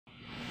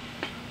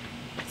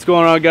What's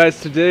going on,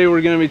 guys? Today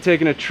we're going to be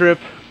taking a trip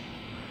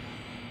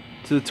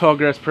to the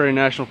Tallgrass Prairie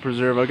National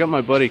Preserve. I got my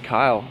buddy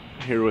Kyle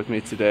here with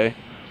me today,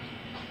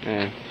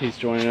 and he's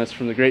joining us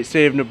from the great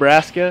state of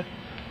Nebraska,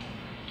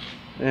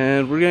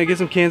 and we're going to get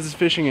some Kansas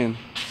fishing in.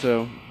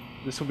 So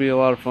this will be a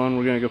lot of fun.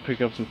 We're going to go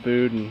pick up some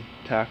food and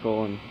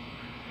tackle and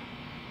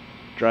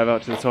drive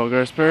out to the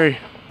Tallgrass Prairie.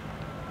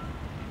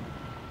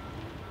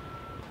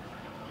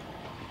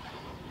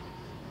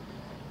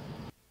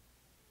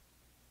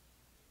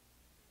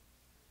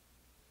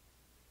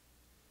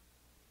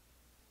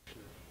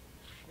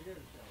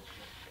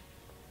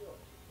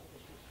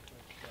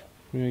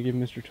 We're gonna give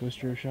Mr.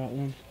 Twister a shot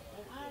then.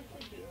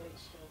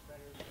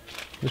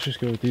 Let's just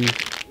go with these,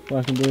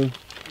 black and blue.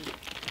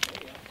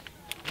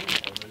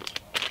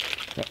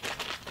 Yep.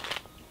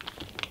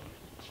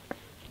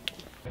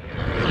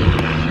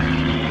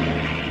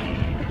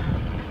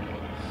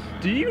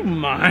 Do you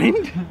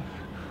mind?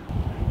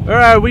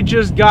 Alright, we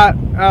just got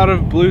out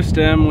of Blue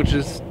Stem, which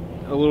is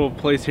a little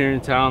place here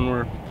in town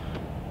where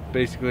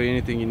basically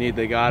anything you need,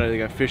 they got it. They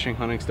got fishing,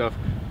 hunting stuff.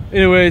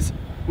 Anyways,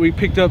 we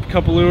picked up a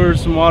couple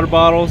lures, some water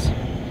bottles,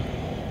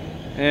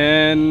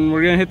 and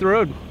we're gonna hit the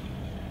road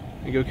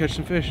and go catch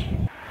some fish.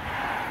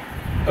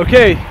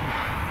 Okay,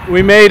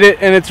 we made it,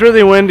 and it's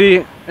really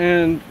windy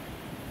and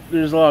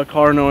there's a lot of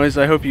car noise.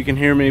 I hope you can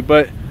hear me,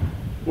 but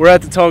we're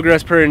at the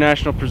Tallgrass Prairie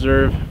National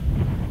Preserve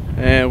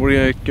and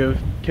we're gonna go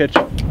catch.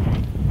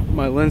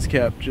 My lens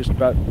cap just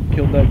about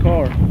killed that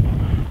car.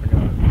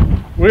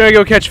 We're gonna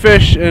go catch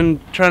fish and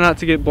try not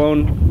to get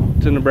blown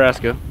to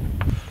Nebraska.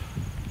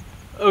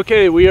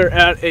 Okay, we are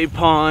at a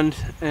pond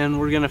and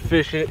we're gonna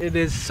fish it. It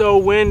is so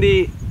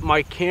windy,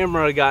 my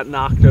camera got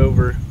knocked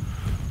over,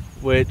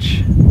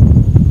 which,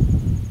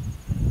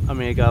 I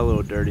mean, it got a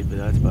little dirty, but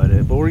that's about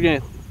it. But we're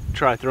gonna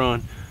try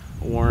throwing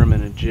a worm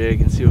and a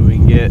jig and see what we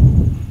can get.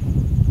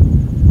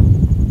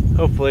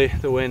 Hopefully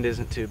the wind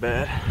isn't too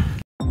bad.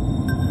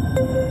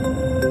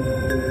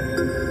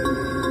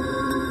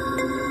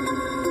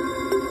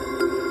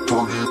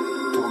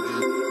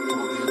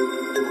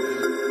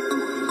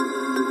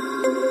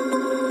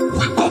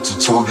 To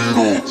turn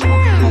it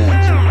on.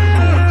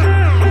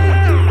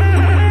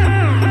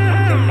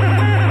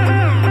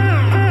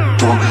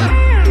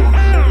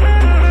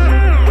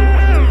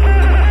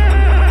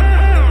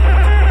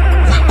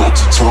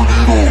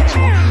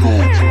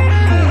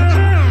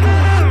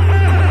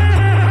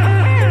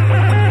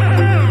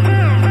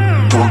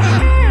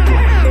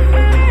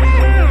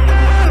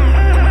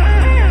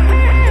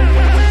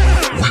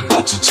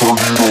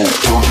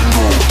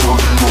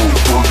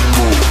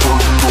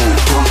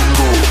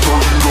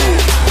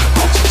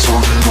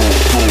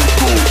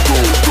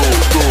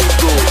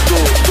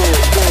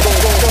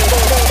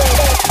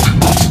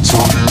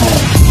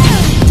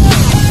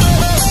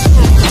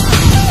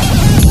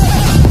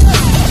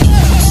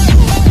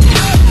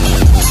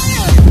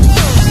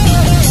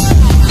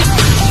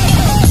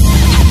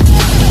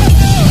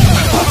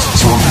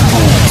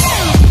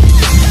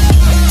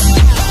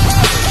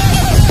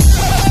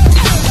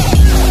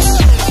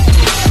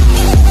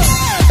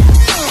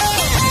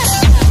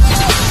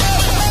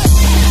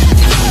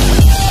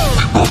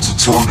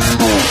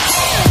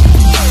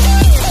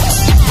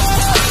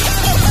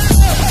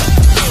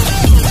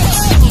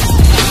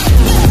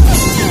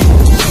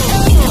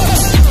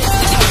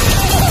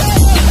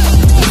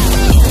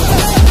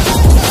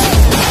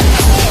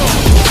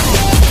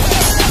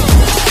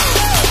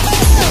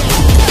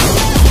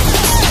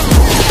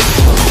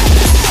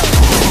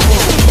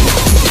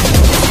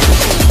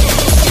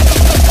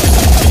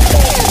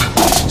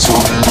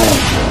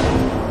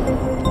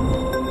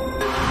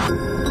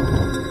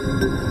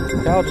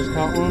 Kyle just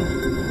caught one.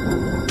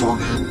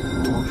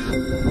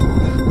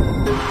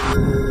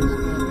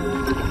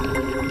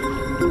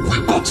 We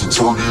about to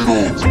turn it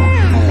on.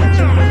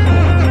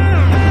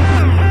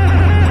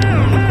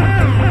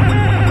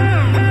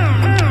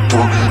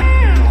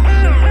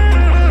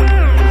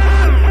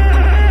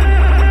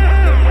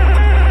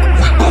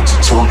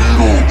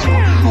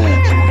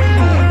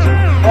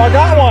 Oh, I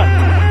got one.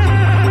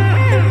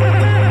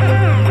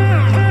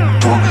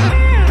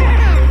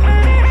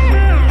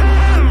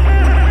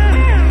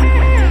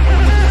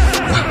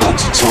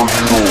 Turn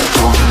it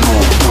on.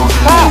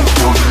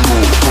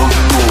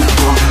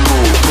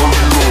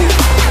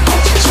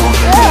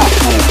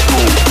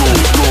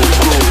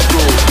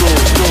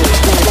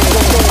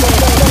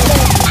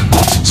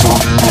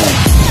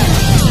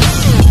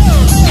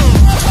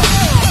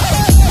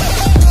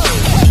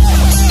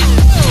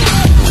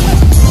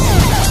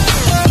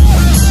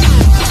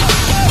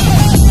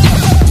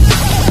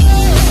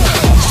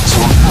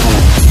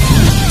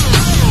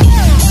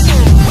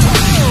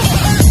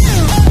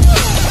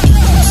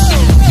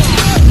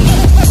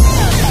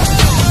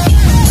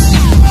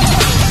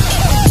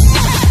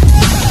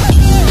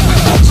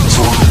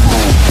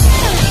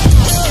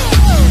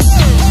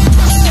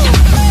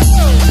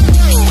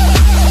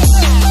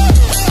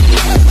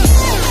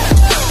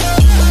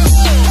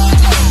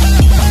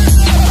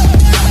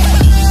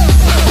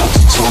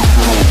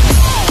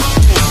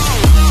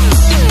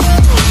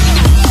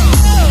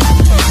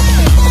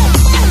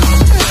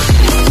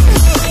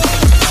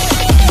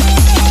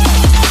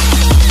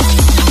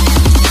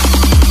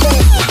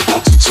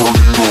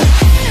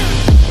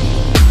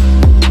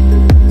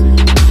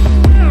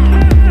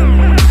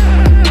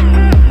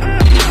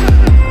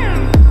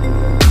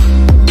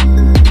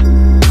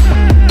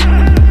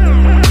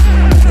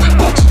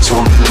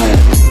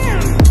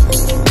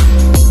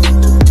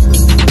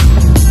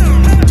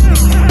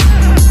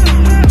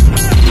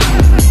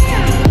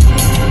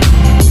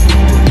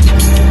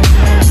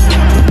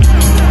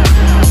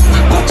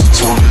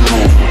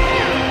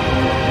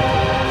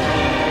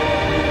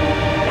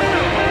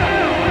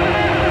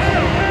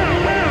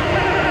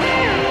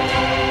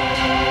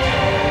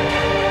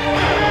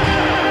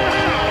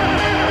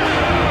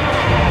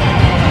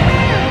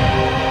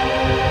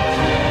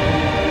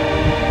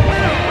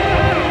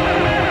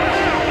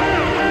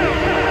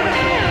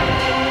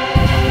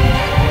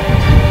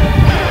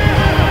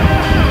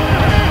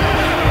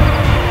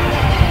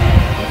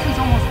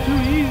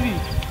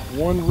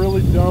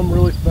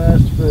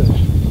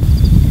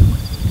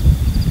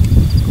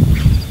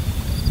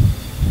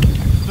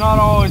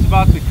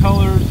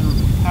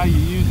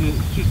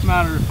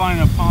 matter of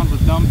finding a pond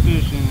with dumb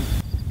fish in it.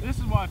 This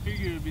is why I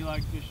figured it would be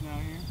like fishing out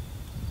here.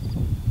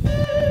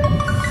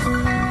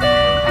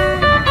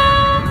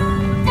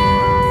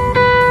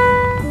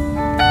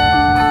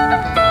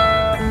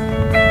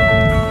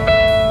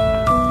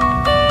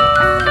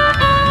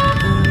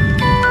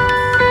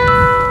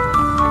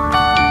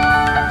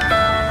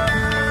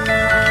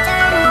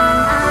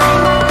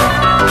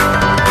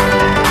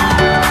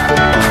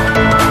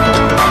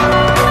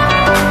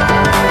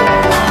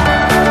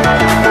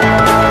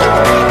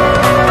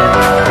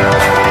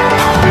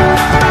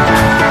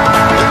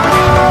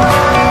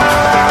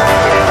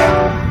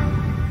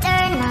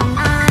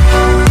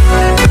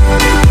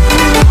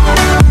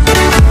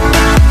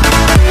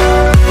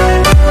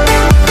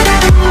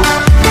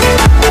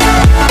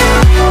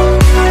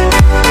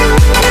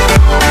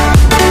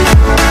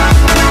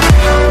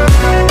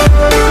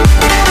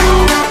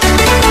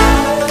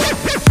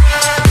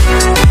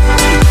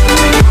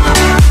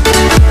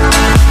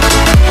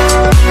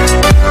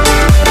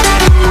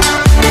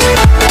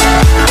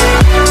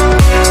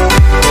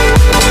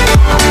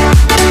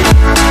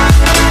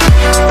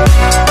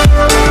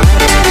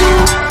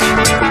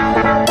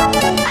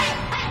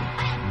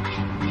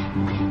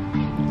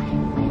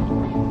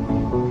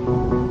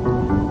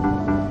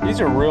 These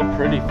are real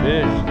pretty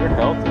fish. They're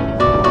healthy.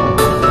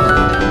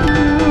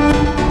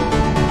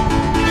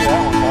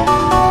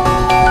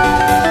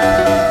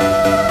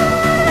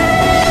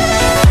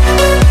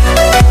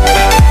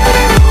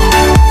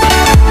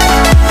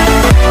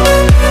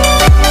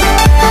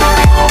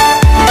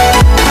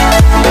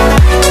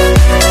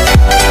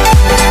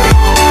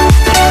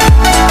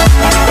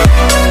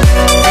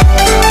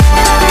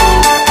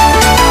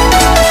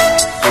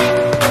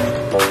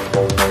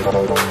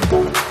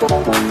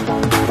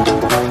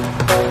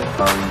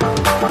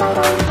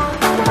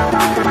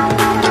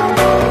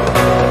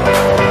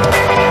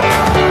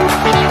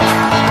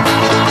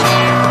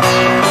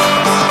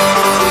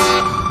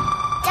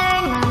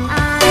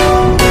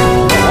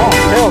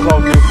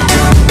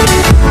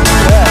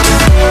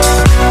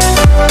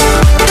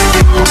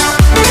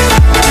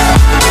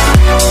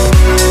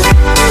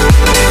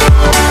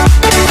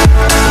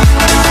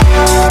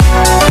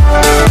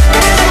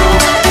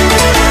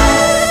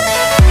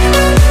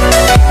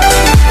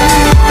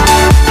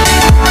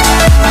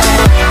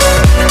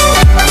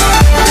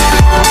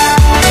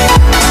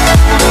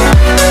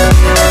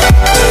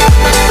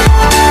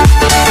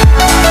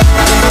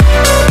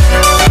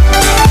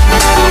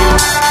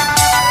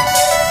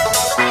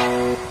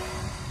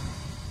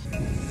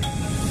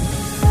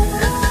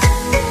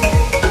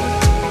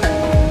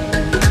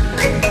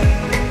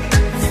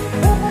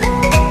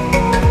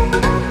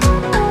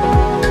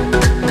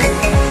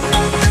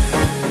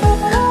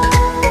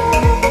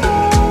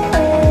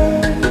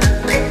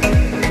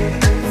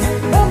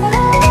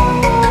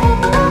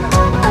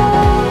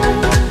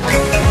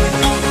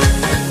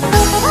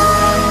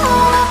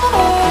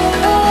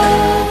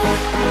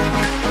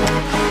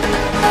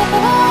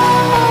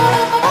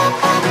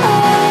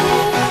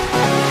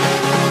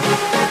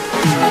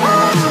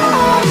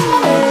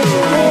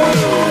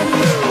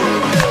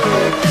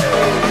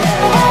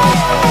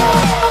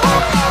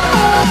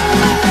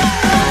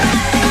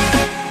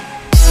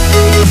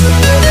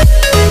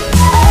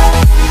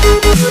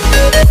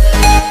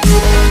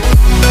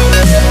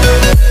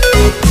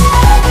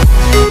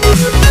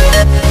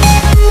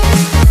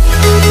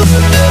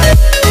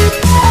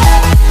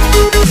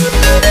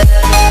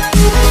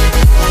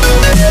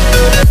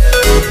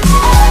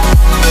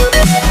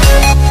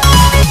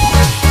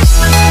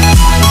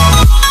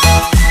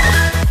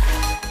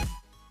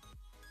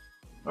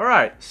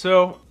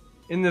 So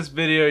in this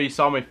video you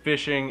saw me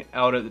fishing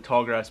out at the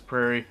Tallgrass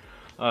Prairie.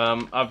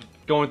 I'm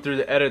going through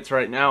the edits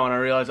right now and I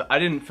realized I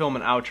didn't film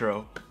an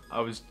outro.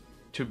 I was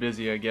too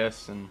busy, I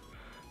guess, and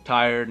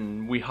tired,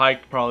 and we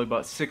hiked probably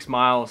about 6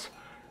 miles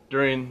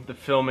during the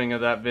filming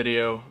of that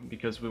video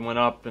because we went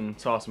up and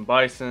saw some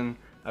bison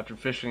after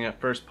fishing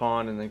at first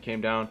pond and then came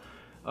down.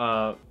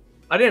 I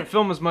didn't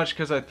film as much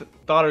because I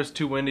thought it was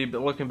too windy,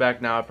 but looking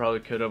back now I probably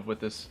could have with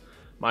this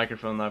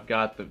microphone that I've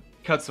got that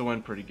cuts the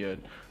wind pretty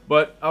good.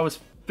 But I was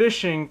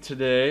fishing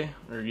today,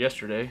 or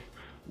yesterday,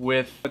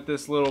 with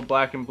this little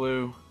black and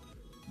blue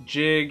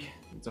jig.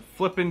 It's a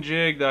flipping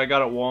jig that I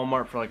got at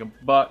Walmart for like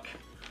 $1.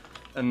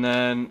 And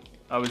then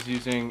I was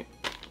using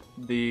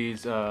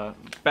these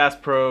Bass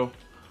Pro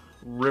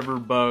River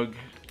Bug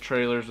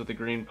trailers with the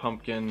green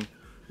pumpkin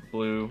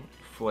blue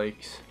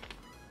flakes.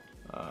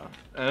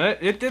 And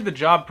it did the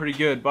job pretty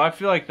good, but I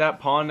feel like that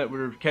pond that we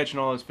were catching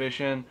all those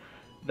fish in,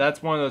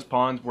 that's one of those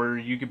ponds where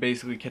you could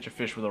basically catch a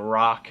fish with a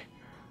rock.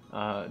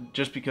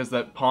 Just because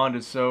that pond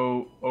is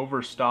so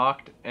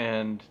overstocked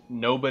and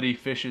nobody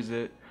fishes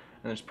it,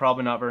 and there's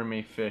probably not very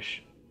many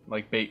fish,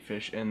 like bait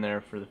fish, in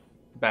there for the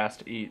bass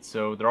to eat.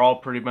 So they're all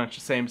pretty much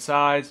the same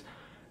size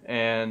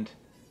and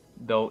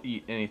they'll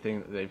eat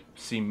anything that they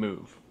see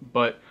move.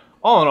 But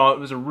all in all, it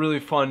was a really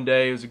fun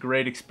day. It was a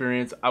great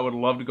experience. I would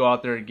love to go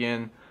out there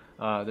again.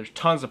 There's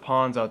tons of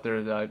ponds out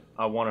there that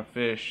I want to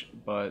fish,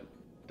 but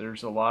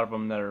there's a lot of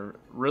them that are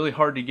really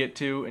hard to get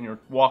to, and you're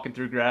walking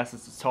through grass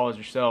that's as tall as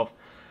yourself.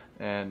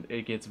 and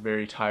it gets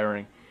very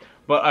tiring.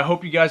 But I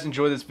hope you guys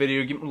enjoy this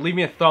video. Leave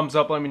me a thumbs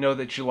up, let me know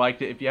that you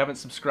liked it. If you haven't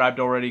subscribed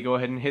already, go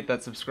ahead and hit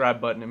that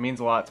subscribe button. It means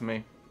a lot to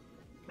me.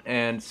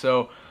 And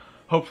so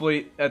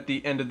hopefully at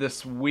the end of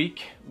this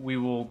week we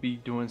will be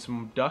doing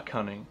some duck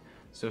hunting.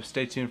 So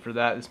stay tuned for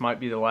that. This might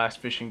be the last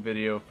fishing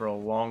video for a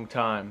long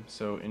time,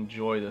 so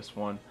enjoy this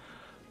one.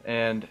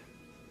 And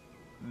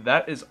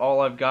that is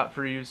all I've got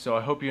for you, so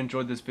I hope you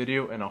enjoyed this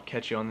video, and I'll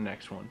catch you on the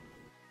next one.